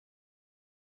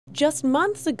Just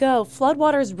months ago,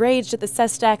 floodwaters raged at the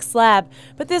Sestak Slab,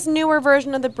 but this newer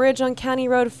version of the bridge on County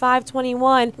Road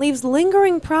 521 leaves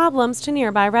lingering problems to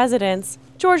nearby residents.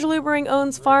 George Lubering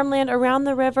owns farmland around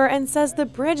the river and says the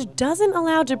bridge doesn't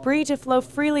allow debris to flow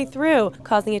freely through,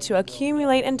 causing it to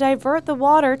accumulate and divert the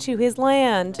water to his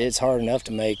land. It's hard enough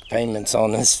to make payments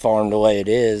on this farm the way it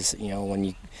is. You know, when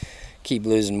you keep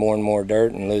losing more and more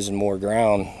dirt and losing more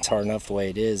ground, it's hard enough the way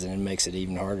it is, and it makes it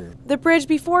even harder. The bridge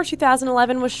before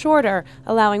 2011 was shorter,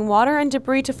 allowing water and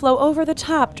debris to flow over the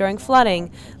top during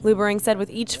flooding. Lubering said with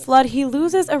each flood he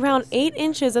loses around 8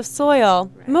 inches of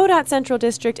soil. MoDOT Central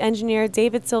District engineer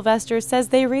David Sylvester says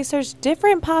they researched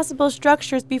different possible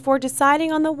structures before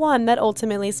deciding on the one that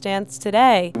ultimately stands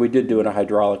today. We did do a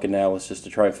hydraulic analysis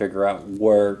to try and figure out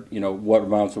where, what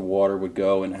amounts of water would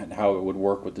go and how it would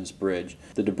work with this bridge.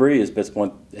 The debris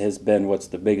has been what's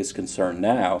the biggest concern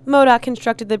now. MoDOT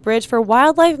constructed the bridge for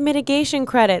wildlife mitigation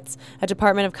credits. A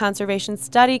Department of Conservation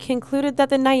study concluded that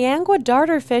the Nyangwa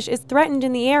darterfish is threatened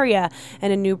in the area,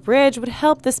 and a new bridge would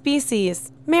help the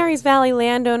species. Marys Valley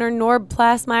landowner Norb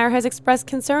Plasmeyer has expressed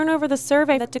concern over the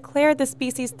survey that declared the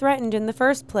species threatened in the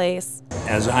first place.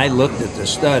 As I looked at the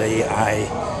study,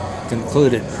 I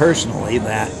concluded personally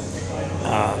that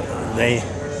they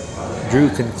drew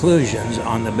conclusions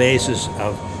on the basis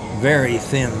of very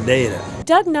thin data.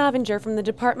 Doug Novinger from the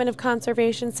Department of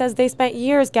Conservation says they spent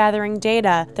years gathering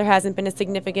data. There hasn't been a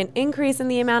significant increase in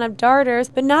the amount of darters,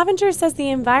 but Novinger says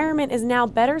the environment is now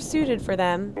better suited for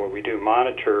them. What we do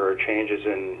monitor are changes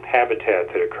in habitat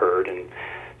that occurred, and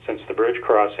since the bridge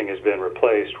crossing has been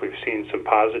replaced, we've seen some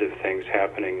positive things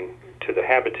happening to the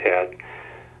habitat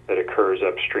that occurs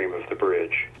upstream of the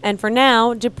bridge. And for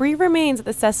now, debris remains at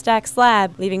the Sestak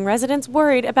Slab, leaving residents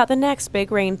worried about the next big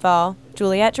rainfall.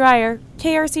 Juliette Dreyer,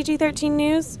 KRCG 13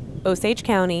 News, Osage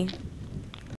County.